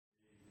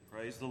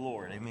Praise the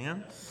Lord.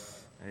 Amen.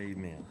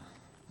 Amen.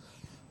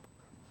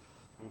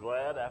 I'm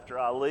glad after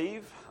I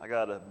leave, I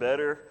got a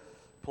better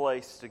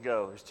place to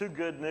go. There's two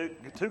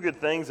good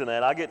things in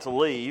that. I get to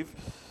leave,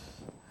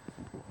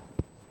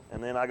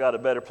 and then I got a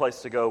better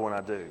place to go when I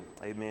do.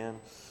 Amen.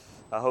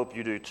 I hope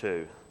you do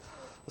too.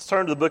 Let's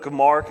turn to the book of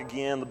Mark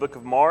again. The book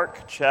of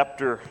Mark,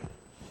 chapter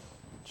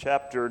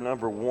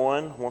number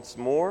 1 once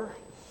more.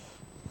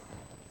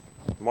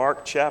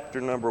 Mark chapter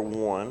number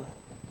 1.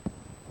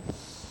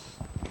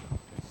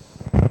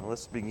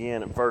 Let's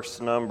begin at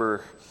verse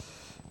number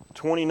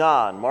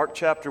 29. Mark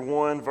chapter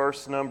 1,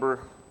 verse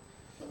number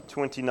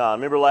 29.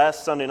 Remember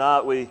last Sunday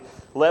night we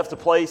left a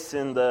place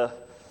in the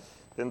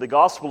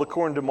Gospel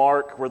according to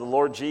Mark where the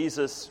Lord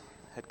Jesus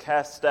had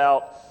cast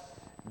out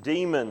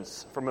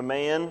demons from a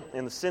man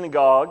in the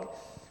synagogue.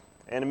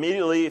 And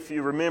immediately, if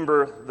you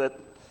remember, that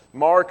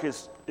Mark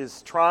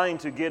is trying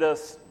to get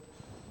us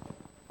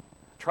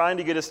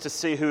to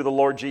see who the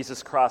Lord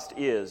Jesus Christ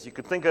is. You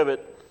could think of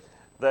it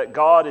that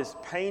God is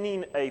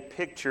painting a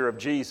picture of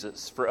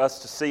Jesus for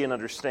us to see and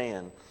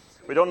understand.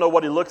 We don't know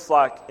what he looks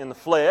like in the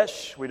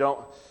flesh. We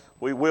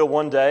will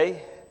one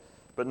day,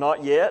 but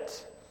not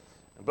yet.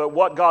 But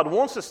what God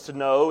wants us to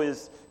know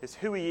is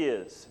who he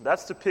is.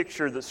 That's the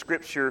picture that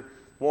Scripture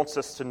wants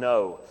us to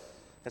know.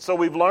 And so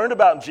we've learned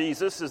about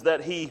Jesus is that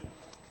he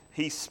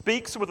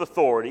speaks with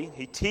authority.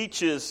 He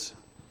teaches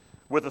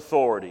with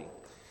authority.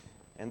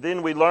 And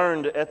then we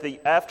learned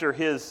after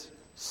his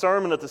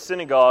sermon at the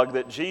synagogue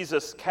that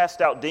Jesus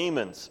cast out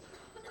demons.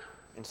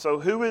 And so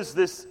who is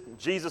this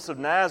Jesus of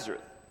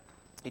Nazareth?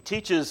 He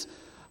teaches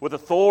with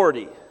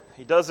authority.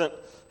 He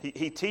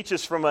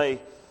teaches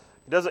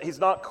he's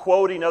not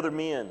quoting other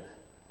men.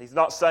 He's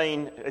not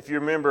saying, if you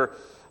remember,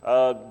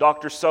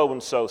 Dr.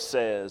 So-and-so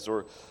says,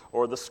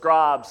 or the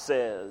scribe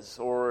says,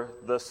 or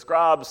the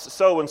scribe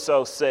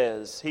so-and-so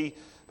says.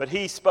 But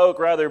he spoke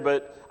rather,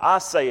 but I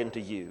say unto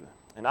you,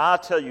 and I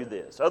tell you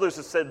this. Others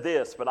have said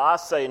this, but I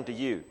say unto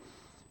you.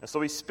 And so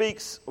he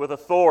speaks with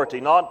authority,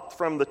 not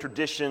from the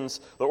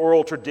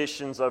oral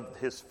traditions of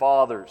his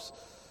fathers.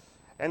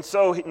 And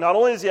so not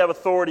only does he have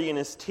authority in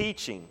his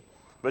teaching,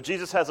 but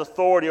Jesus has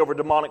authority over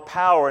demonic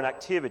power and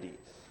activity.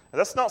 And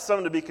that's not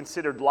something to be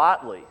considered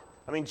lightly.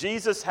 I mean,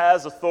 Jesus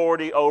has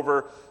authority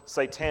over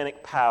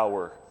satanic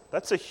power.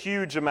 That's a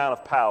huge amount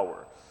of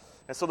power.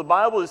 And so the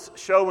Bible is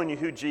showing you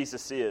who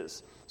Jesus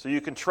is. So you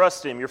can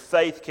trust him. Your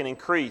faith can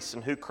increase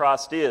in who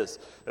Christ is.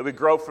 That we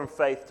grow from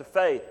faith to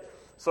faith.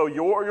 So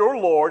your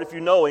Lord, if you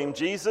know him,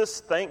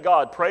 Jesus, thank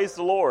God, praise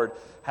the Lord,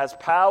 has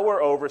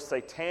power over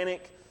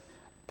satanic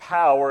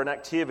power and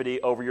activity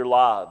over your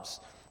lives.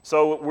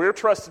 So we're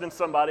trusted in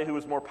somebody who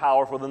is more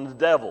powerful than the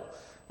devil.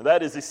 And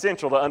that is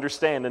essential to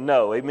understand and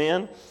know.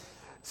 Amen?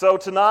 So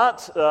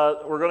tonight,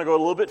 we're going to go a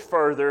little bit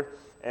further,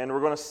 and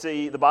we're going to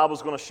see, the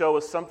Bible's going to show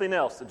us something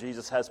else that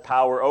Jesus has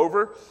power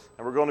over,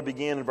 and we're going to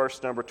begin in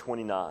verse number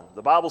 29.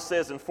 The Bible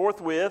says, and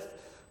forthwith,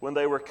 when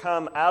they were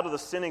come out of the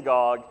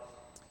synagogue,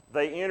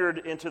 they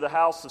entered into the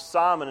house of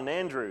Simon and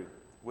Andrew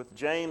with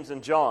James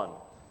and John.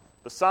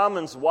 But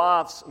Simon's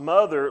wife's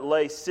mother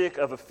lay sick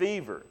of a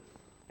fever,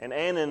 and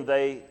anon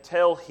they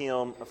tell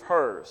him of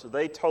her. So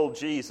they told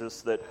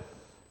Jesus that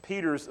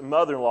Peter's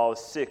mother-in-law is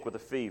sick with a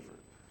fever.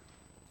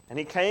 And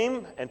he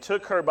came and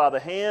took her by the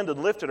hand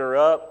and lifted her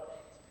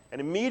up,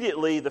 and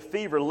immediately the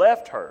fever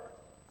left her,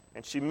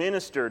 and she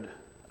ministered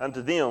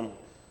unto them,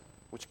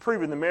 which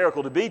proving the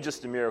miracle to be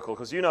just a miracle,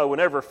 because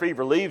whenever a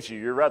fever leaves you,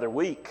 you're rather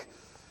weak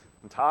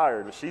and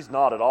tired, but she's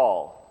not at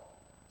all.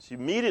 She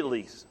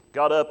immediately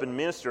got up and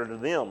ministered to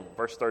them,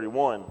 verse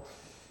 31.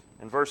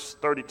 And verse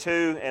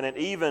 32, and at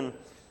even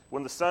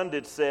when the sun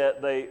did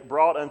set, they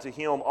brought unto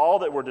him all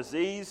that were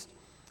diseased,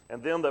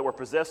 and them that were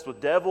possessed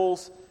with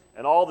devils,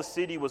 and all the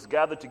city was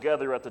gathered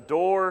together at the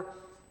door.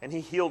 And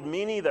he healed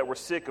many that were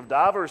sick of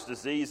divers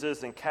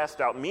diseases, and cast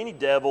out many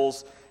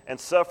devils, and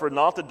suffered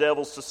not the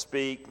devils to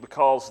speak,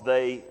 because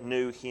they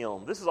knew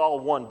him. This is all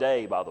one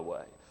day, by the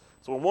way.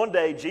 So in one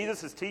day,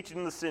 Jesus is teaching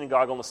in the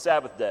synagogue on the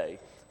Sabbath day.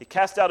 He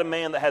casts out a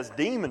man that has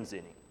demons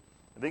in him.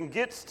 And then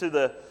gets to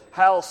the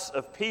house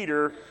of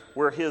Peter,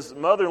 where his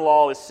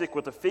mother-in-law is sick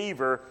with a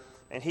fever,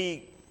 and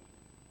he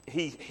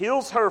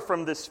heals her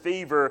from this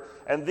fever.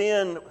 And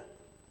then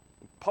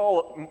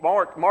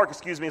Mark,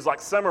 is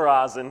like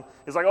summarizing.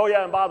 He's like, oh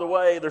yeah, and by the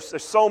way, there's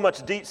so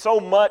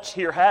much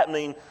here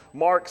happening.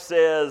 Mark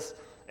says,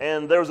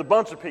 and there was a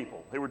bunch of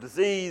people who were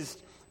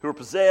diseased, who were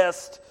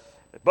possessed.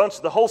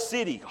 The whole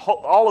city,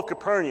 all of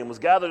Capernaum was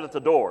gathered at the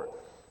door.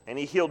 And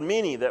he healed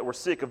many that were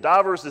sick of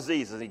divers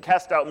diseases. He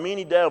cast out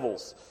many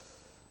devils.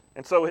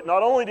 And so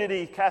not only did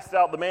he cast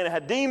out the man that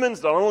had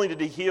demons, not only did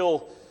he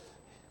heal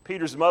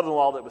Peter's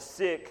mother-in-law that was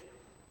sick,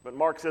 but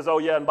Mark says, oh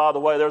yeah, and by the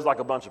way, there's like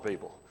a bunch of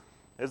people.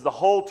 As the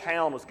whole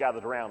town was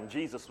gathered around, and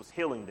Jesus was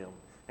healing them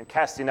and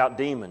casting out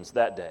demons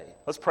that day.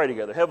 Let's pray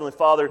together. Heavenly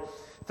Father,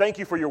 thank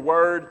you for your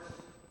word.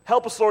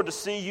 Help us, Lord, to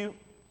see you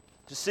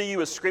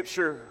as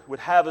Scripture would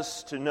have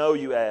us to know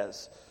you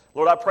as.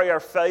 Lord, I pray our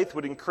faith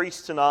would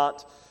increase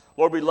tonight.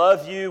 Lord, we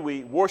love you,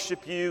 we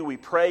worship you, we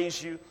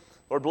praise you.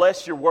 Lord,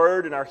 bless your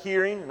word in our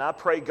hearing, and I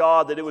pray,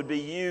 God, that it would be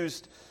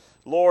used,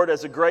 Lord,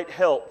 as a great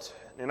help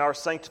in our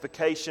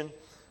sanctification.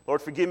 Lord,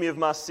 forgive me of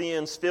my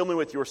sins. Fill me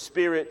with your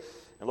Spirit.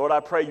 And Lord, I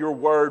pray your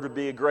word would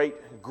be a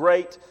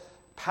great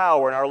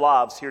power in our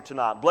lives here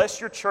tonight. Bless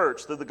your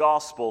church through the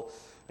gospel.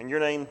 In your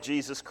name,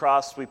 Jesus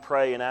Christ, we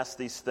pray and ask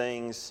these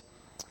things.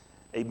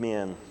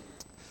 Amen.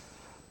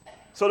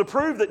 So to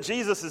prove that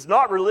Jesus is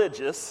not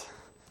religious,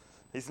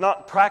 he's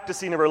not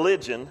practicing a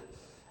religion,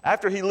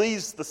 after he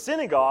leaves the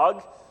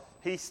synagogue,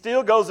 he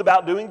still goes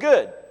about doing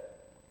good.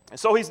 And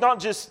so he's not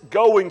just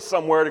going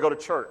somewhere to go to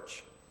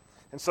church.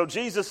 And so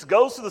Jesus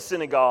goes to the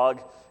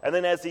synagogue, and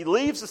then as he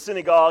leaves the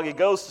synagogue, he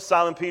goes to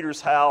Simon Peter's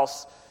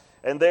house,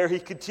 and there he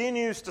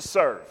continues to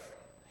serve.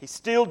 He's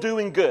still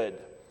doing good,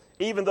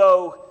 even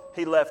though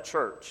he left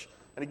church.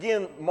 And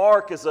again,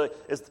 Mark is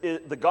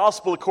the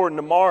gospel according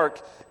to Mark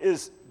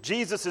is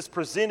Jesus is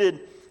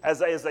presented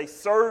as a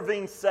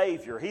serving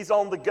Savior. He's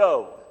on the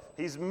go.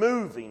 He's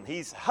moving.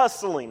 He's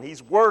hustling.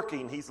 He's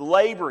working. He's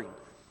laboring.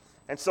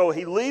 And so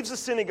he leaves the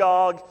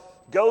synagogue,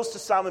 goes to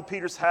Simon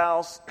Peter's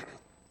house,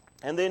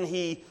 and then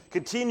he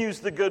continues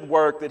the good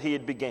work that he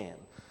had began.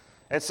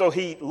 And so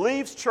he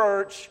leaves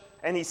church,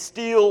 and he's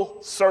still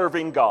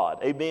serving God.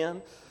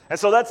 Amen? And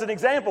so that's an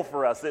example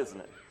for us, isn't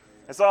it?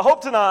 And so I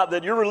hope tonight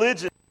that your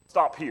religion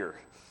stop here,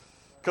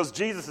 because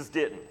Jesus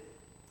didn't.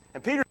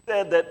 And Peter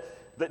said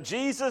that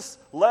Jesus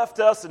left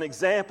us an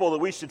example that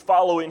we should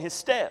follow in his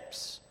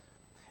steps.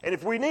 And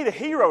if we need a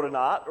hero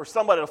tonight, or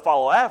somebody to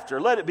follow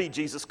after, let it be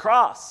Jesus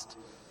Christ.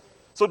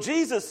 So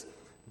Jesus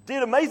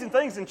did amazing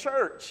things in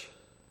church,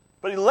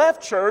 but he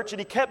left church and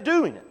he kept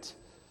doing it.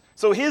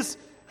 So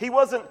he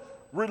wasn't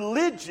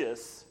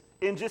religious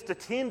in just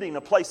attending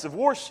a place of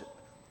worship.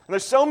 And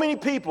there's so many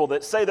people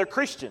that say they're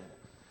Christian.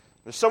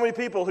 There's so many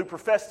people who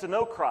profess to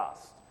know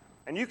Christ.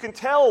 And you can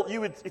tell,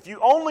 if you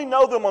only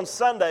know them on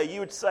Sunday, you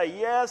would say,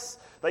 yes,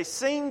 they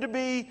seem to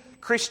be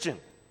Christian.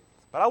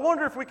 But I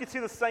wonder if we could see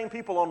the same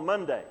people on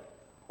Monday,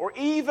 or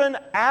even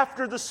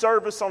after the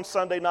service on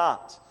Sunday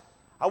night.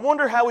 I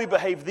wonder how we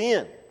behave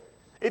then.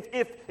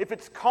 If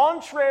it's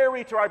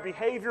contrary to our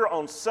behavior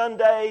on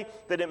Sunday,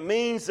 then it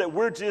means that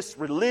we're just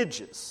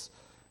religious.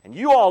 And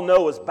you all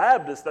know as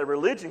Baptists that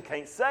religion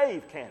can't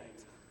save, can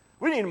it?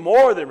 We need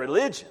more than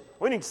religion.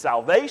 We need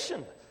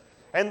salvation.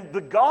 And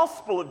the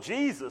gospel of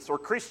Jesus, or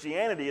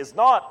Christianity, is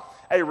not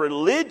a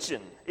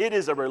religion. It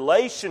is a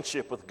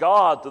relationship with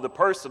God through the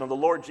person of the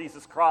Lord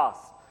Jesus Christ.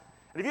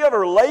 And if you have a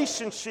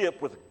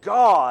relationship with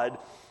God,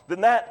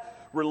 then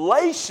that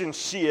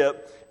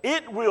relationship,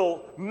 it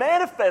will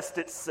manifest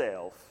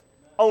itself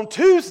on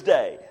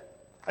Tuesday.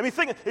 I mean,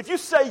 think, if you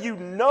say you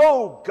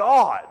know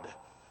God,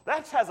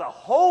 that has a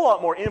whole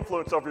lot more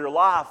influence over your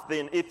life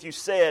than if you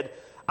said,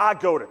 I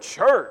go to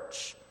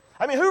church.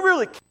 I mean, who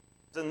really cares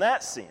in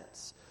that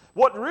sense?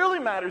 What really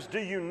matters, do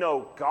you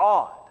know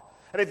God?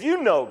 And if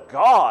you know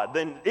God,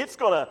 then it's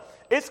gonna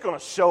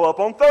show up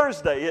on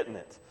Thursday, isn't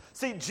it?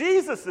 See,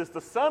 Jesus is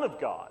the Son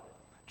of God.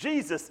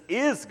 Jesus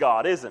is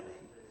God, isn't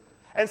he?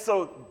 And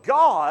so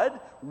God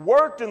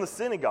worked in the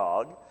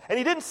synagogue, and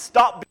he didn't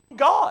stop being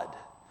God.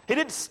 He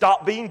didn't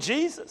stop being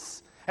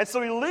Jesus. And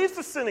so he leaves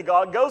the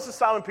synagogue, goes to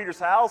Simon Peter's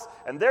house,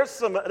 and there's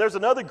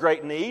another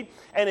great need,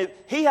 and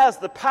he has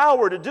the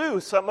power to do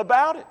something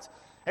about it.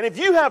 And if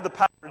you have the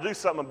power to do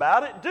something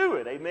about it, do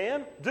it,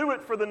 amen? Do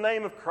it for the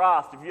name of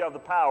Christ if you have the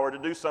power to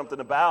do something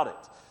about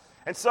it.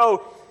 And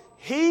so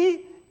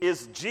he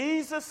is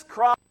Jesus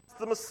Christ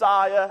the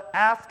Messiah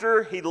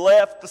after he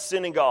left the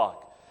synagogue.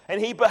 And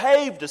he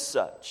behaved as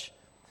such.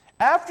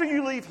 After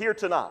you leave here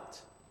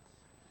tonight,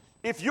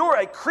 if you're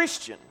a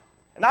Christian,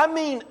 and I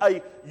mean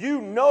you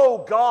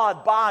know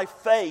God by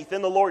faith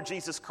in the Lord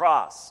Jesus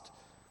Christ,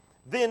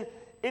 then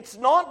it's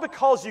not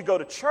because you go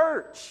to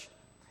church.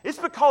 It's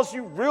because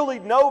you really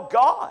know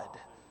God.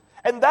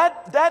 And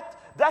that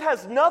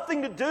has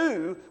nothing to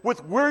do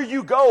with where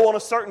you go on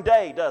a certain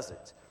day, does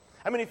it?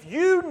 I mean, if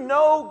you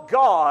know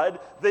God,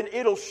 then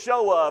it'll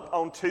show up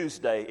on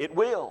Tuesday. It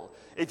will.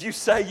 If you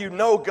say you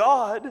know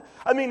God,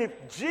 I mean,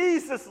 if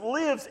Jesus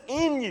lives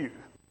in you,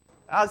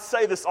 I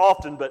say this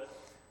often, but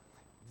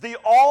the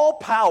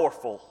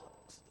all-powerful,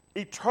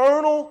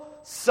 eternal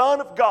Son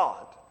of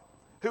God,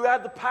 who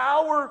had the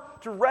power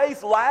to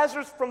raise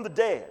Lazarus from the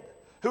dead,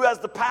 who has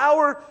the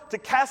power to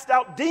cast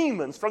out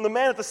demons from the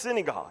man at the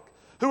synagogue,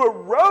 who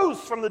arose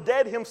from the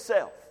dead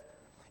himself.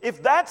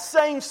 If that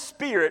same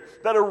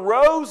Spirit that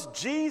arose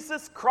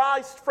Jesus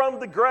Christ from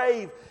the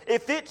grave,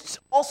 if it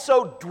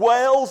also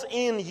dwells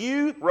in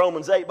you,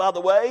 Romans 8, by the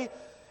way,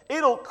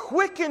 it'll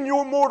quicken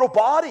your mortal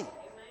body.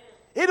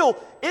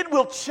 It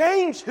will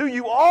change who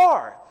you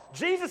are.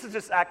 Jesus is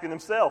just acting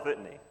himself,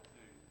 isn't he?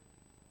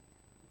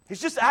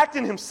 He's just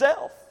acting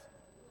himself.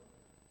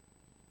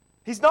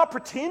 He's not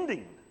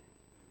pretending.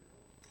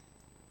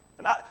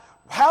 And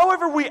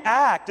however we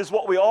act is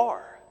what we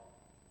are.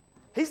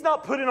 He's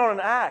not putting on an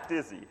act,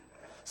 is he?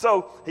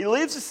 So he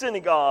leaves the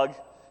synagogue.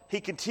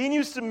 He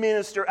continues to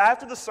minister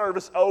after the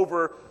service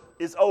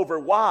is over.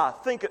 Why?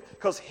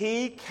 Because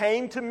he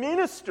came to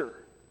minister.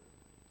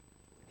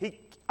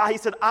 He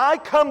said, I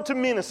come to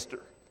minister.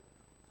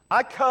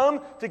 I come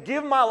to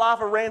give my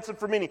life a ransom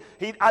for many.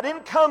 I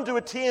didn't come to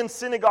attend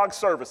synagogue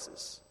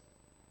services.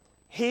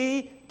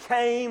 He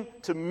came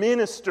to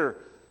minister,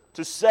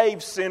 to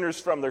save sinners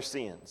from their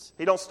sins.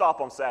 He don't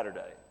stop on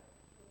Saturday.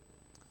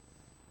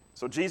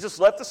 So Jesus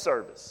left the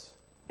service,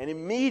 and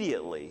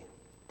immediately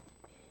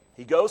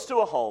he goes to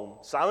a home,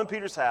 Simon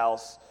Peter's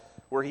house,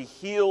 where he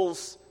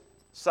heals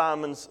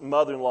Simon's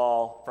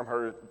mother-in-law from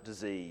her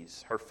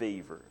disease, her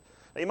fever.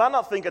 Now, you might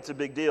not think that's a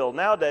big deal.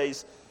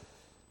 Nowadays,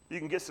 you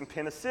can get some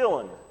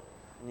penicillin,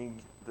 and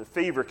the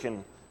fever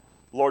can,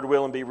 Lord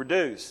willing, be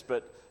reduced.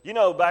 But you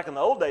know, back in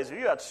the old days, if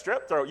you got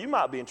strep throat, you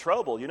might be in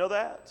trouble. You know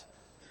that?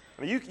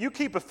 I mean, you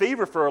keep a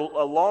fever for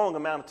a long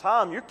amount of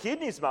time, your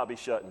kidneys might be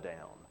shutting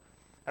down.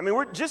 I mean,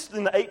 we're just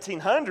in the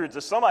 1800s,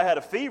 if somebody had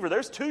a fever,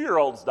 there's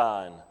 2-year-olds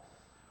dying.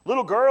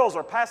 Little girls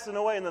are passing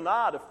away in the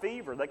night of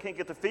fever. They can't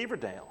get the fever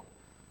down.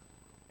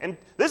 And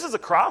this is a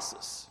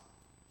crisis.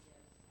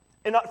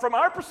 And from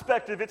our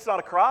perspective, it's not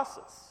a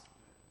crisis.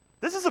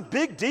 This is a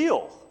big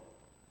deal.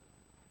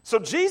 So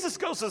Jesus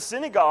goes to the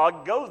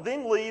synagogue,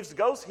 then leaves,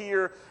 goes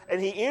here,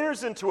 and he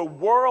enters into a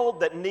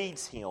world that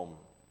needs him.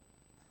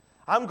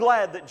 I'm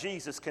glad that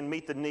Jesus can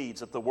meet the needs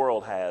that the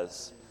world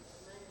has.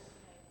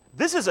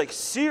 This is a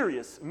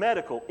serious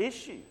medical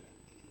issue.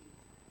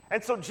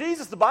 And so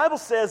Jesus, the Bible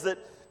says that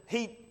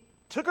he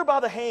took her by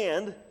the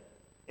hand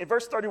in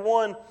verse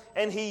 31,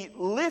 and he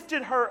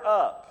lifted her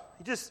up.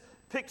 He just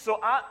picked,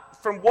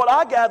 from what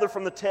I gather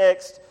from the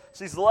text,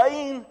 she's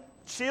laying,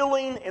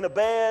 chilling in a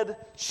bed,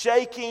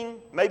 shaking,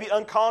 maybe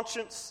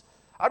unconscious.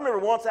 I remember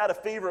once I had a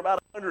fever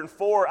about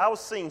 104. I was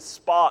seeing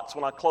spots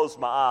when I closed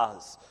my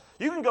eyes.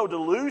 You can go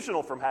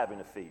delusional from having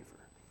a fever.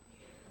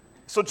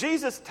 So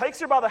Jesus takes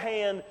her by the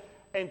hand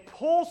and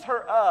pulls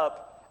her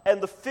up,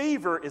 and the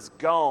fever is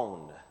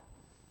gone.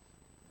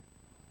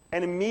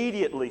 And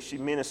immediately she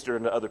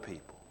ministered to other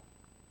people.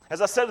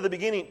 As I said at the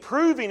beginning,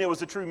 proving it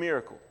was a true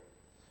miracle.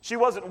 She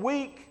wasn't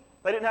weak.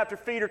 They didn't have to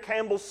feed her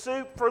Campbell's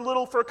soup for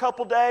a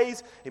couple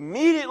days.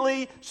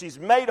 Immediately, she's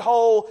made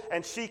whole,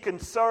 and she can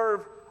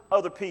serve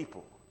other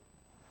people.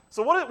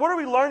 So what are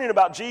we learning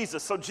about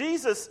Jesus? So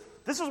Jesus,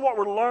 this is what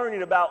we're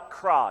learning about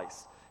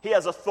Christ. He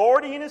has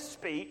authority in his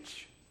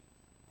speech.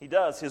 He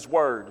does, his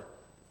word.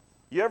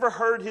 You ever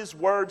heard his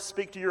word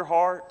speak to your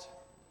heart?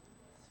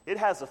 It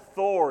has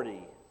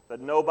authority that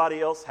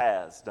nobody else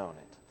has, don't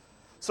it?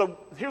 So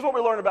here's what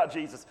we learn about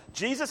Jesus.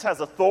 Jesus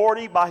has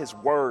authority by his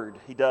word.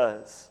 He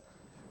does.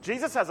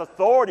 Jesus has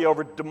authority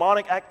over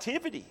demonic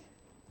activity.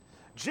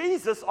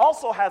 Jesus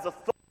also has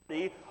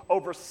authority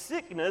over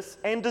sickness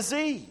and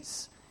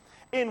disease.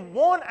 In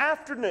one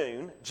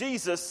afternoon,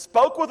 Jesus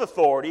spoke with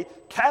authority,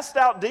 cast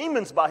out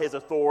demons by his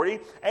authority,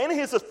 and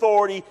his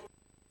authority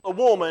a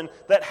woman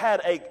that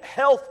had a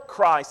health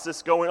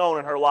crisis going on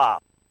in her life.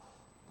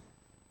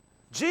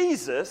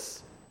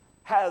 Jesus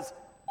has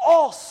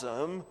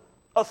awesome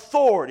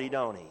authority,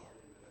 don't he?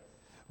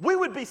 We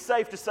would be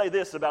safe to say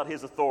this about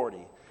his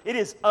authority. It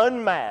is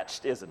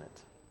unmatched, isn't it?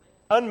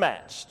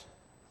 Unmatched.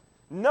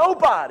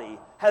 Nobody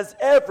has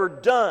ever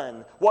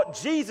done what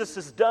Jesus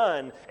has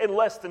done in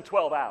less than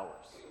 12 hours.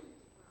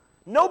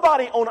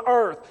 Nobody on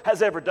earth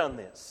has ever done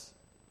this.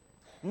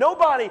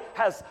 Nobody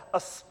has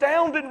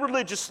astounded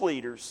religious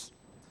leaders,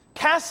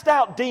 cast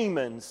out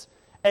demons,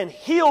 and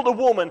healed a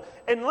woman.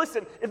 And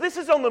listen, this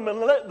is on the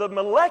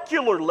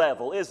molecular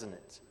level, isn't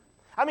it?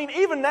 I mean,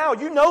 even now,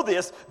 you know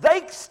this,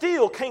 they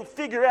still can't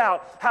figure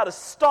out how to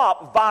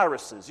stop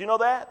viruses. You know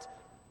that?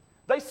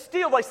 They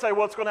say,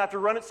 well, it's going to have to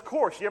run its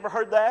course. You ever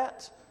heard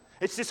that?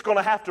 It's just going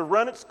to have to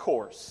run its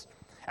course.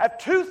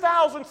 At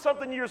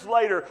 2,000-something years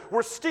later,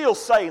 we're still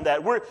saying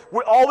that.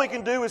 All we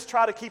can do is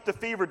try to keep the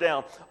fever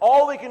down.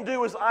 All we can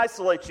do is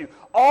isolate you.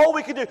 All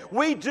we can do,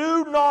 we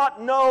do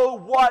not know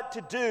what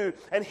to do.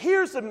 And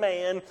here's a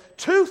man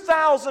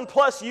 2,000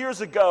 plus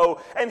years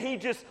ago, and he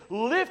just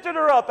lifted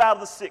her up out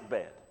of the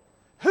sickbed.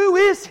 Who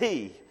is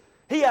he?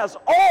 He has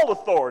all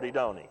authority,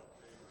 don't he?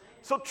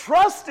 So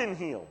trust in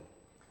him.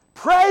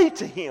 Pray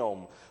to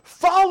him.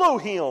 Follow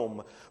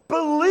him.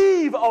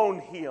 Believe on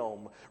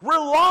him.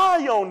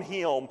 Rely on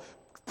him.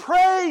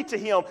 Pray to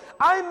him.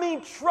 I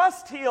mean,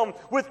 trust him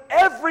with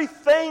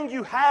everything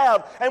you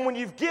have. And when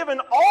you've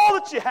given all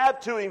that you have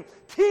to him,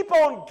 keep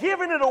on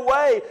giving it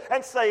away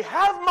and say,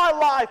 have my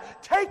life.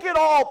 Take it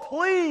all,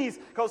 please,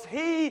 because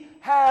he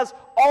has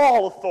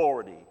all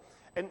authority.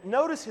 And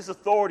notice his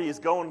authority is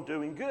going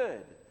doing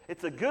good.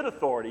 It's a good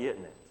authority,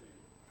 isn't it?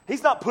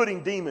 He's not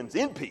putting demons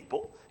in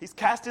people. He's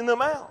casting them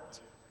out.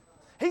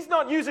 He's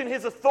not using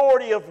his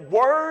authority of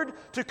word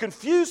to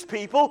confuse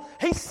people.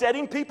 He's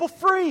setting people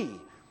free.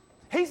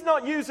 He's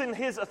not using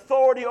his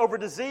authority over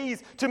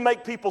disease to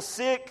make people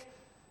sick.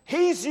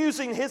 He's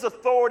using his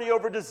authority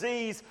over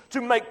disease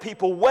to make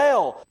people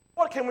well.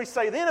 What can we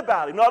say then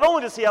about him? Not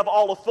only does he have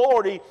all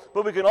authority,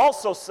 but we can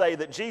also say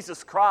that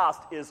Jesus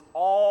Christ is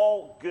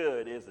all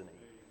good, isn't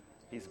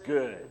he? He's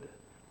good.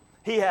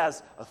 He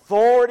has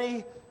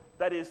authority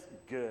that is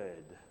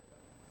good.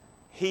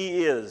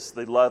 He is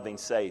the loving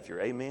Savior.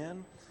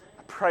 Amen?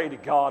 I pray to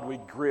God we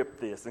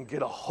grip this and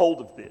get a hold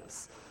of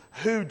this.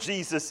 who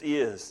Jesus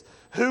is,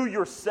 who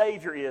your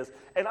Savior is.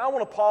 And I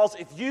want to pause.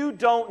 If you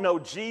don't know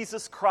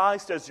Jesus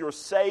Christ as your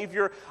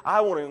Savior,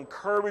 I want to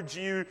encourage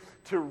you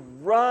to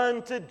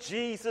run to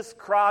Jesus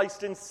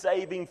Christ in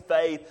saving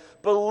faith.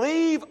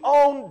 Believe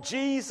on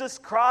Jesus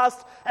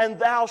Christ and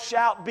thou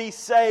shalt be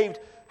saved.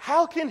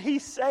 How can He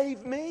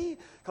save me?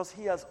 Because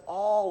He has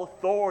all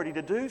authority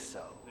to do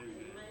so.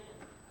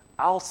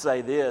 I'll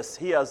say this,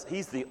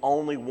 He's the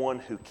only one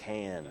who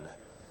can,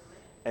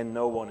 and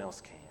no one else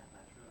can.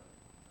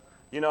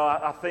 You know,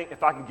 I think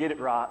if I can get it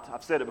right,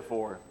 I've said it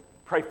before,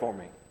 pray for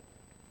me.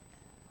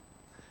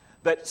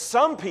 That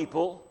some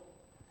people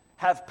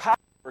have power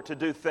to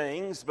do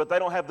things, but they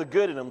don't have the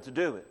good in them to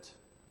do it.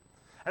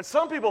 And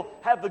some people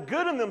have the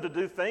good in them to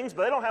do things,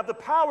 but they don't have the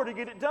power to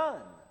get it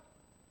done.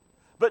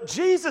 But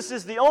Jesus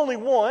is the only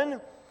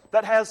one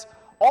that has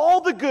all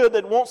the good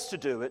that wants to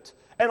do it,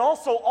 and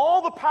also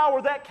all the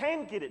power that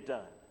can get it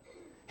done.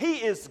 He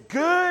is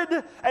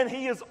good, and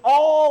He is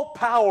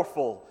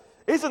all-powerful.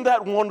 Isn't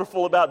that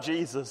wonderful about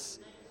Jesus?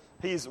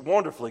 He's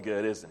wonderfully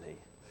good, isn't He?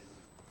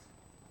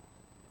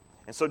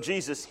 And so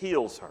Jesus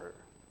heals her.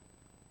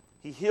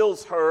 He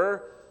heals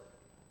her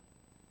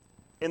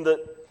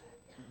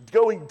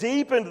going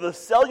deep into the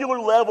cellular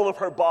level of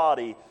her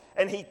body,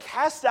 and He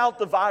casts out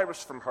the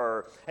virus from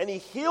her, and He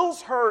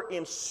heals her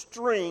in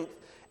strength,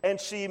 and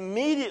she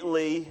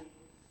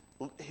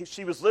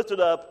was lifted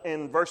up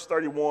in verse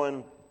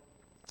 31,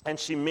 and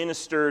she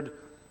ministered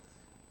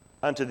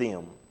unto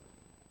them.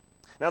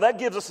 Now that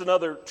gives us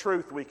another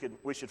truth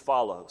we should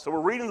follow. So we're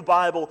reading the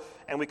Bible,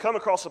 and we come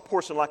across a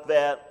portion like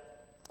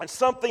that, and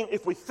something,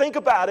 if we think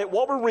about it,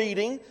 what we're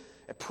reading,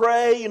 and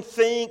pray and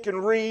think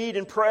and read,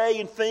 and pray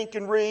and think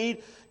and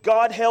read,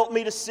 God help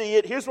me to see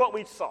it. Here's what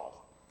we saw.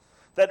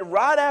 That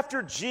right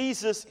after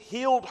Jesus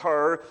healed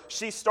her,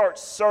 she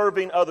starts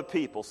serving other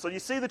people. So you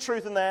see the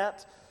truth in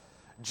that?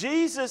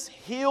 Jesus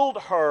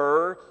healed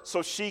her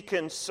so she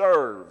can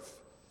serve.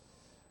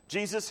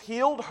 Jesus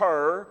healed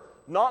her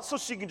not so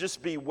she can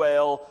just be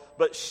well,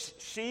 but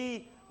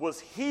she was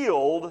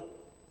healed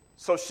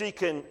so she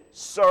can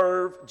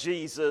serve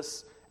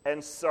Jesus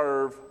and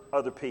serve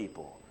other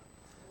people.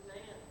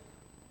 Amen.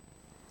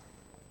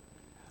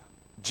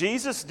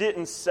 Jesus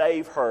didn't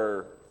save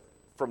her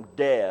from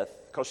death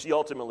because she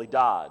ultimately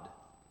died.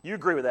 You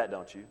agree with that,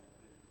 don't you?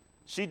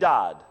 She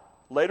died.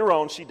 Later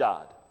on, she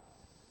died.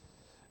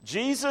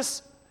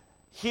 Jesus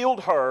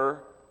healed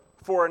her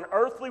for an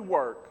earthly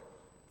work,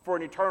 for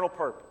an eternal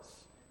purpose.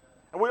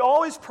 And we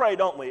always pray,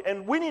 don't we?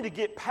 And we need to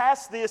get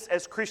past this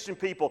as Christian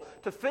people,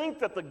 to think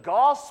that the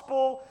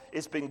gospel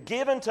has been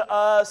given to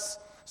us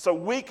so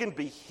we can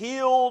be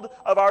healed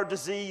of our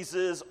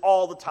diseases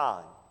all the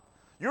time.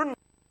 You're not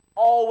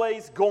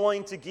always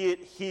going to get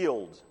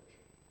healed.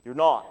 You're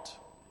not.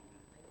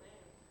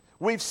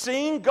 We've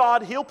seen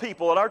God heal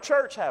people at our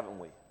church, haven't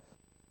we?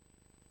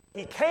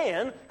 He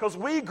can, because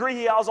we agree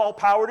He has all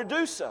power to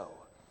do so.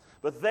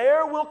 But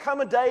there will come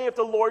a day, if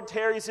the Lord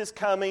tarries His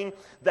coming,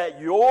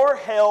 that your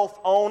health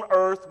on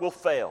earth will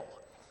fail.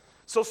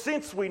 So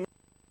since we know,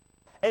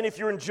 and if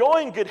you're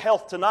enjoying good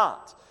health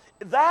tonight,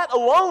 that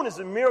alone is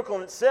a miracle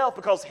in itself,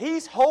 because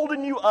He's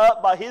holding you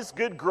up by His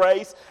good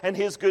grace and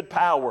His good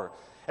power.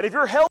 And if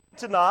you're healthy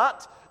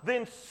tonight,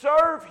 then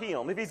serve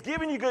Him. If He's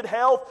giving you good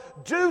health,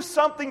 do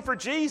something for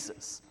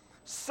Jesus.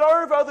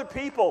 Serve other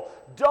people.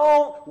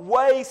 Don't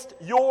waste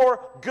your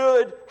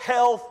good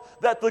health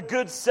that the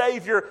good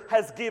Savior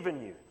has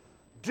given you.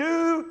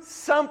 Do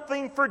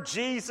something for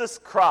Jesus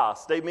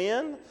Christ.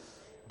 Amen?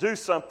 Do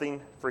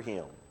something for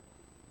Him.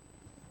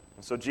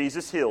 And so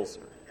Jesus heals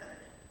her.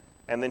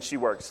 And then she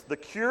works. The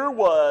cure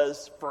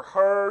was for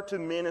her to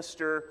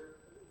minister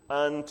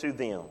unto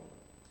them.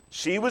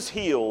 She was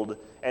healed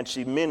and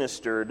she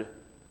ministered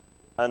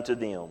unto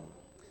them.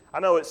 I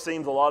know it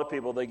seems a lot of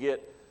people, they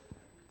get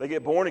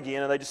born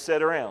again and they just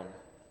sit around.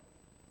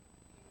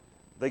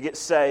 They get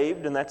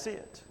saved and that's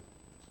it.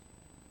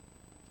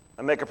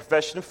 They make a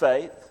profession of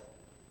faith.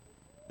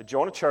 They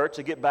join a church,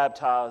 they get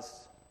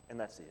baptized, and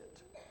that's it.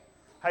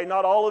 Hey,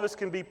 not all of us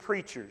can be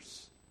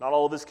preachers. Not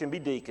all of us can be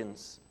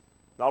deacons.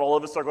 Not all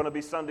of us are going to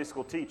be Sunday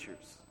school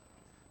teachers.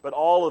 But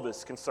all of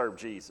us can serve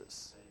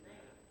Jesus.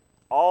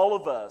 All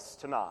of us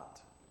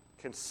tonight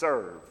can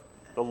serve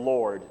the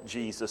Lord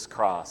Jesus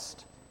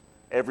Christ.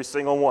 Every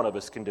single one of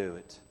us can do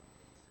it.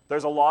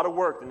 There's a lot of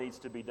work that needs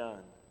to be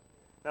done.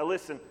 Now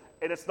listen,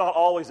 and it's not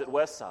always at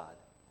Westside.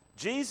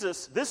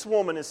 Jesus, this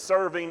woman is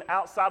serving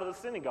outside of the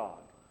synagogue.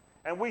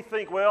 And we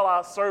think, well,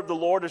 I serve the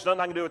Lord, there's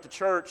nothing I can do at the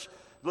church.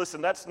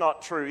 Listen, that's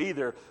not true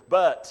either.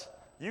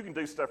 But you can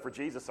do stuff for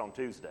Jesus on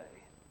Tuesday.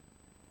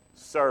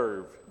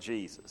 Serve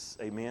Jesus.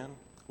 Amen?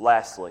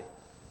 Lastly,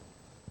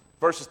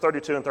 verses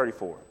 32 and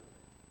 34.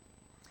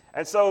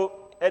 And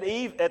so at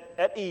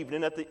the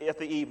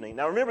evening.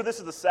 Now remember, this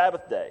is the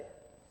Sabbath day.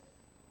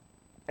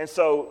 And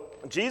so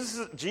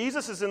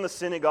Jesus is in the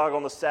synagogue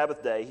on the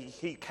Sabbath day.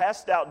 He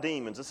cast out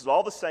demons. This is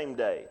all the same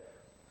day.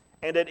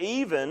 And at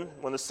even,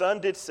 when the sun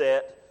did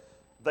set,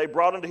 they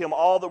brought unto him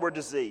all that were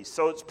diseased.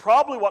 So it's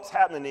probably what's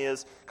happening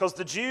is, because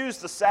the Jews,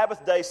 the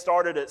Sabbath day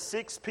started at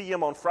 6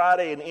 p.m. on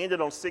Friday and ended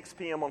on 6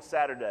 p.m. on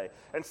Saturday.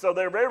 And so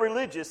they're very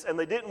religious, and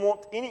they didn't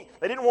want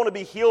to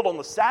be healed on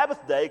the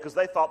Sabbath day because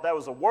they thought that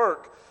was a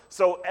work.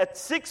 So at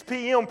 6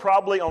 p.m.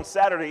 probably on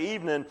Saturday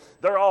evening,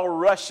 they're all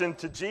rushing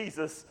to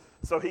Jesus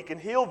so he can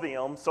heal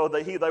them so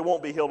that they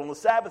won't be healed on the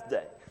Sabbath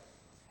day.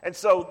 And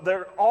so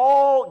they're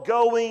all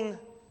going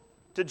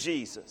to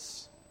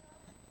Jesus.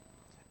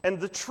 And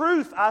the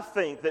truth, I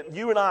think, that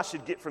you and I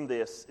should get from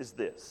this, is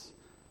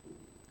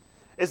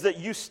that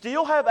you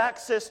still have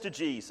access to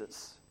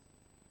Jesus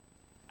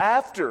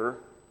after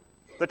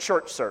the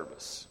church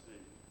service.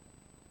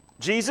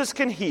 Jesus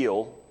can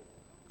heal.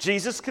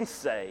 Jesus can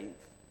save.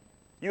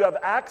 You have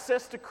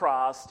access to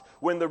Christ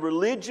when the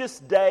religious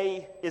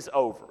day is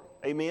over.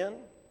 Amen?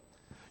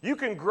 You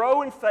can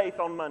grow in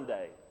faith on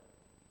Monday.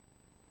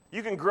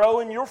 You can grow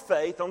in your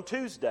faith on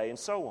Tuesday, and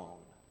so on.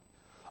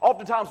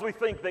 Oftentimes we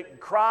think that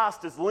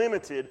Christ is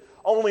limited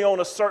only on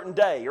a certain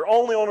day or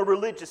only on a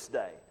religious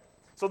day.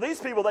 So these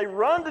people, they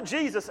run to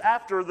Jesus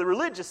after the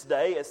religious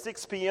day at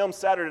 6 p.m.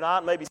 Saturday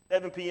night, maybe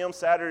 7 p.m.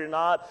 Saturday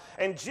night.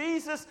 And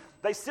Jesus,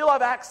 they still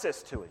have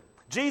access to him.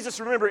 Jesus,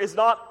 remember, is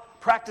not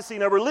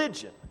practicing a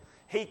religion.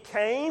 He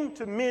came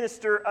to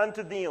minister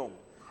unto them.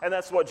 And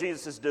that's what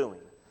Jesus is doing.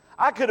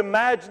 I could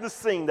imagine the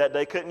scene that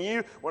day, couldn't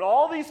you? When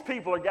all these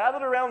people are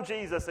gathered around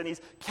Jesus and he's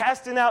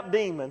casting out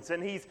demons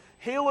and he's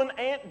healing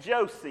Aunt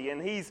Josie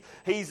and he's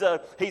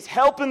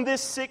helping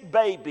this sick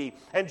baby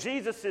and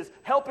Jesus is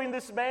helping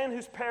this man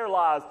who's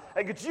paralyzed.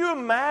 And could you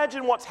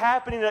imagine what's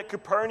happening at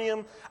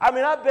Capernaum? I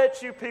mean, I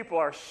bet you people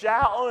are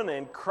shouting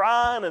and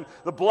crying and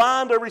the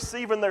blind are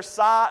receiving their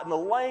sight and the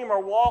lame are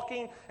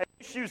walking and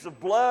issues of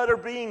blood are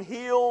being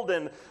healed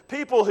and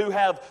people who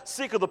have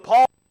sick of the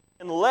palsy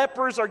and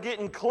lepers are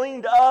getting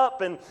cleaned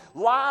up, and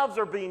lives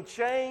are being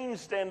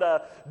changed, and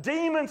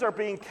demons are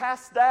being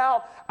cast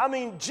out. I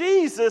mean,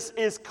 Jesus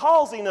is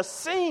causing a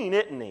scene,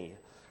 isn't he?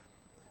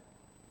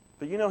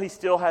 But you know, he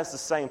still has the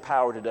same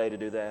power today to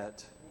do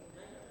that.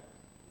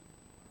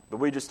 But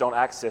we just don't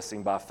access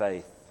him by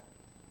faith.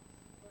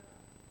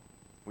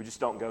 We just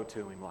don't go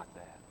to him like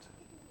that.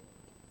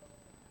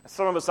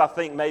 Some of us, I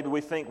think, maybe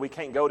we think we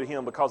can't go to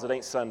him because it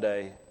ain't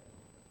Sunday.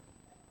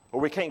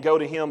 Or we can't go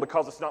to him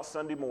because it's not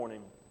Sunday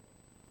morning.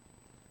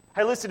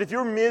 Hey, listen, if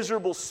you're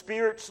miserable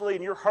spiritually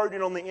and you're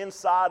hurting on the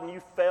inside and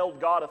you've failed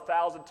God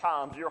 1,000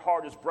 times, your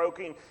heart is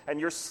broken and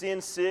you're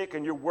sin sick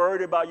and you're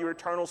worried about your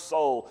eternal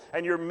soul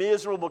and you're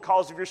miserable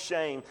because of your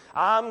shame,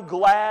 I'm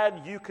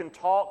glad you can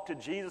talk to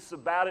Jesus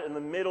about it in the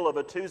middle of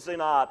a Tuesday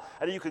night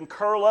and you can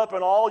curl up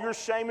in all your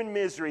shame and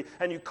misery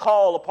and you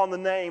call upon the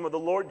name of the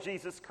Lord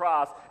Jesus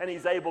Christ and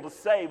he's able to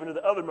save into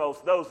the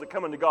uttermost those that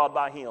come unto God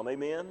by him.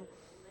 Amen?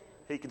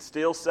 He can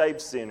still save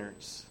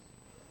sinners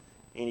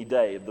any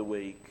day of the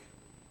week.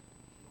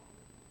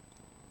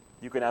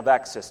 You can have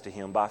access to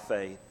him by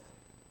faith.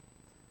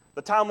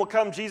 The time will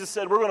come, Jesus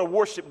said, we're going to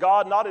worship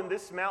God not in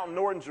this mountain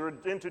nor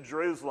into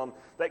Jerusalem.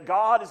 That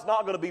God is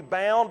not going to be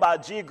bound by a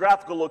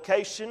geographical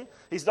location.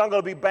 He's not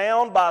going to be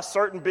bound by a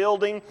certain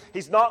building.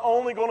 He's not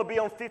only going to be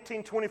on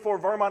 1524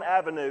 Vermont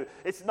Avenue.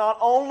 It's not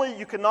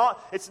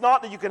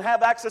that you can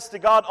have access to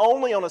God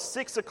only on a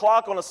 6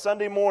 o'clock on a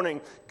Sunday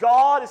morning.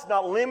 God is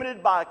not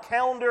limited by a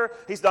calendar.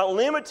 He's not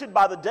limited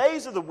by the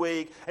days of the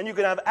week. And you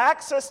can have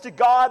access to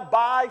God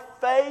by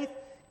faith.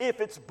 If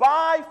it's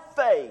by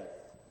faith,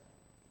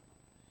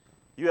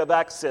 you have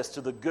access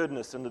to the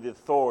goodness and to the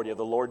authority of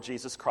the Lord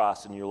Jesus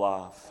Christ in your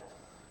life.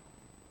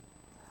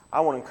 I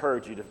want to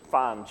encourage you to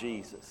find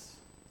Jesus,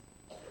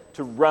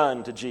 to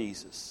run to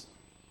Jesus.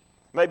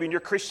 Maybe in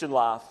your Christian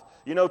life,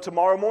 you know,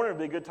 tomorrow morning would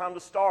be a good time to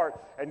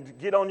start and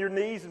get on your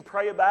knees and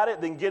pray about it.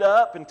 Then get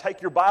up and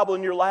take your Bible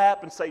in your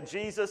lap and say,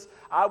 Jesus,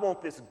 I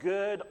want this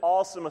good,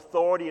 awesome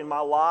authority in my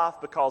life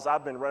because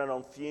I've been running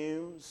on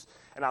fumes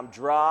and I'm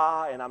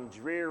dry and I'm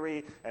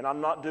dreary and I'm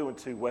not doing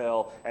too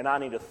well and I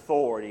need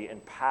authority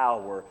and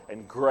power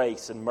and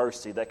grace and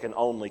mercy that can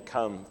only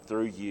come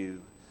through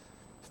you.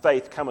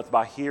 Faith cometh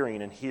by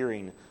hearing and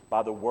hearing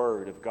by the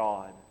word of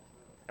God.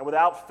 And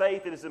without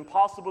faith, it is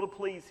impossible to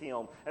please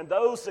him. And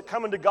those that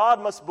come unto God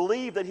must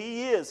believe that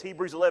he is,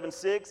 Hebrews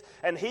 11:6,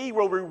 and he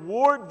will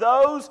reward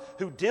those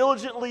who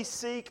diligently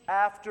seek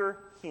after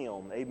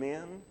him.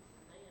 Amen?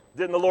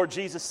 Didn't the Lord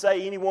Jesus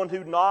say, anyone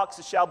who knocks,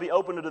 it shall be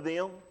opened unto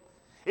them?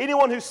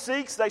 Anyone who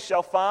seeks, they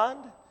shall find.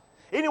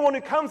 Anyone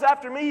who comes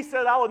after me, he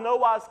said, I will no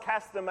wise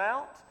cast them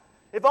out.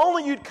 If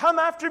only you'd come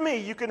after me,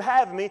 you can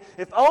have me.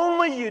 If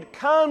only you'd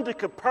come to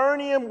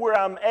Capernaum where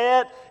I'm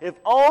at. If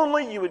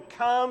only you would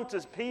come to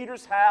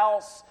Peter's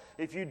house.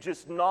 If you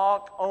just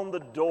knock on the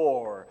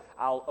door,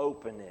 I'll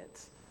open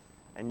it.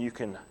 And you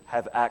can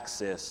have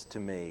access to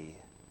me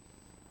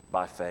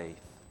by faith.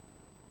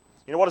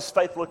 You know, what does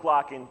faith look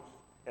like in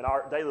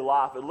our daily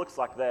life? It looks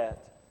like that.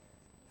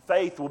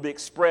 Faith will be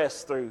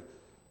expressed through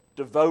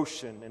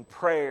devotion and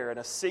prayer and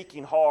a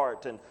seeking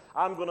heart, and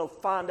I'm going to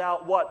find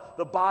out what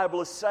the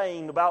Bible is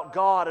saying about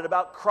God and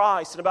about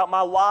Christ and about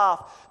my life.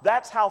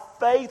 That's how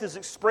faith is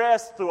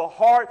expressed through a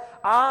heart.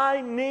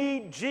 I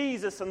need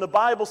Jesus. And the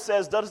Bible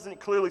says, doesn't it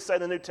clearly say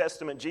in the New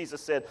Testament,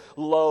 Jesus said,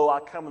 "Lo, I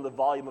come in the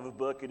volume of a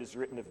book, it is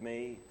written of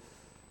me."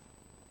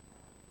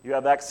 You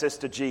have access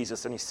to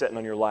Jesus and He's sitting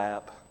on your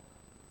lap.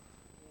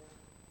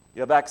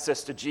 You have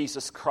access to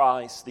Jesus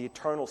Christ, the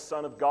eternal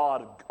Son of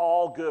God,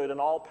 all good and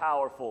all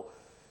powerful.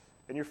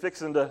 And you're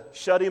fixing to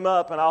shut Him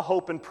up, and I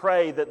hope and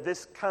pray that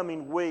this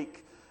coming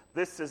week,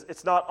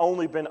 it's not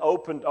only been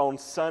opened on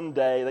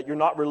Sunday, that you're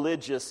not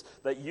religious,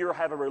 that you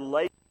have a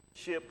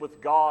relationship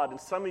with God. And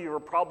some of you are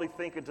probably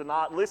thinking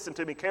tonight, listen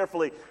to me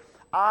carefully,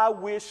 I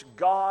wish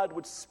God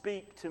would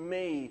speak to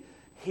me.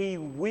 He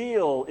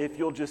will, if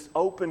you'll just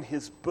open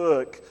His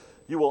book.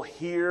 You will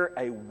hear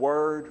a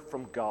word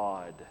from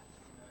God.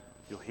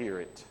 You'll hear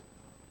it.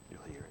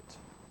 You'll hear it.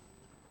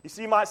 You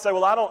see, you might say,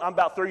 well, I'm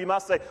about 30. You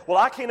might say, well,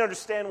 I can't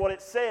understand what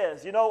it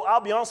says. You know, I'll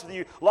be honest with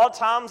you. A lot of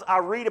times I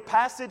read a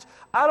passage,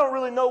 I don't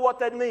really know what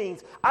that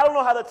means. I don't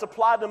know how that's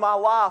applied to my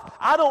life.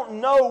 I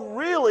don't know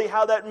really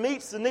how that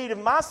meets the need of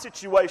my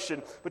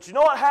situation. But you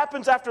know what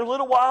happens after a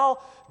little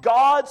while?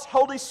 God's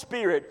Holy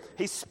Spirit,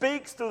 He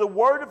speaks through the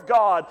Word of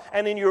God.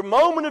 And in your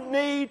moment of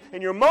need,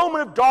 in your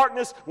moment of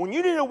darkness, when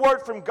you need a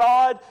word from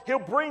God, He'll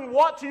bring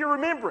what to your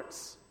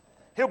remembrance?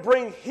 He'll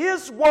bring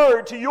His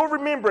Word to your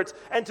remembrance.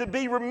 And to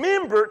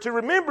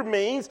remember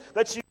means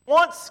that you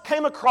once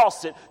came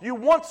across it. You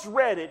once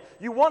read it.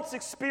 You once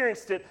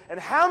experienced it. And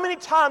how many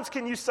times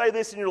can you say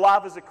this in your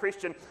life as a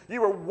Christian?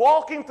 You were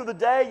walking through the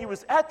day. You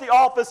was at the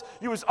office.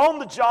 You was on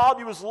the job.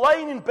 You was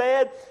laying in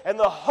bed. And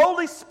the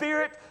Holy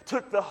Spirit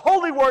took the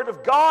Holy Word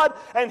of God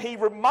and He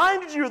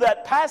reminded you of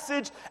that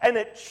passage, and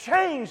it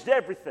changed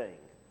everything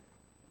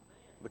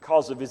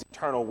because of His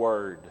eternal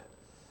Word.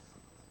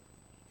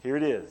 Here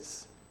it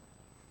is.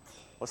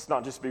 Let's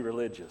not just be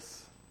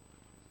religious.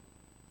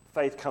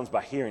 Faith comes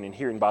by hearing, and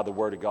hearing by the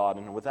Word of God.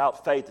 And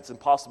without faith, it's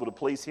impossible to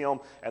please Him,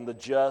 and the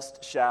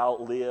just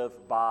shall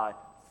live by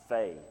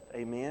faith.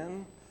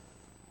 Amen?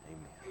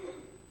 Amen.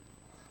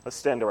 Let's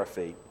stand to our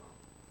feet.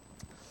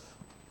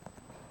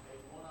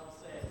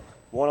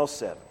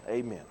 107.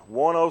 Amen.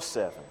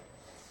 107.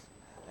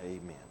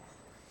 Amen.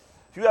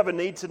 If you have a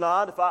need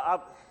tonight,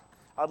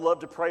 I'd love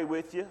to pray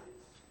with you.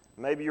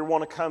 Maybe you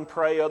want to come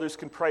pray. Others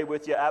can pray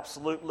with you.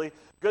 Absolutely.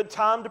 Good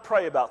time to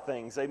pray about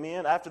things.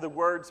 Amen. After the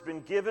word's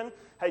been given,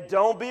 hey,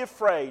 don't be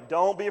afraid.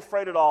 Don't be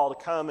afraid at all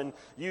to come and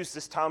use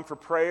this time for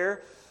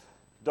prayer.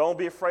 Don't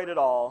be afraid at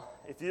all.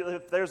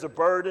 If there's a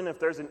burden, if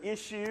there's an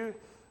issue,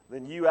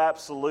 then you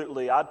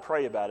absolutely, I'd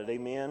pray about it.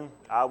 Amen.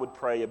 I would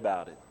pray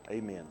about it.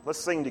 Amen. Let's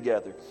sing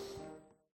together.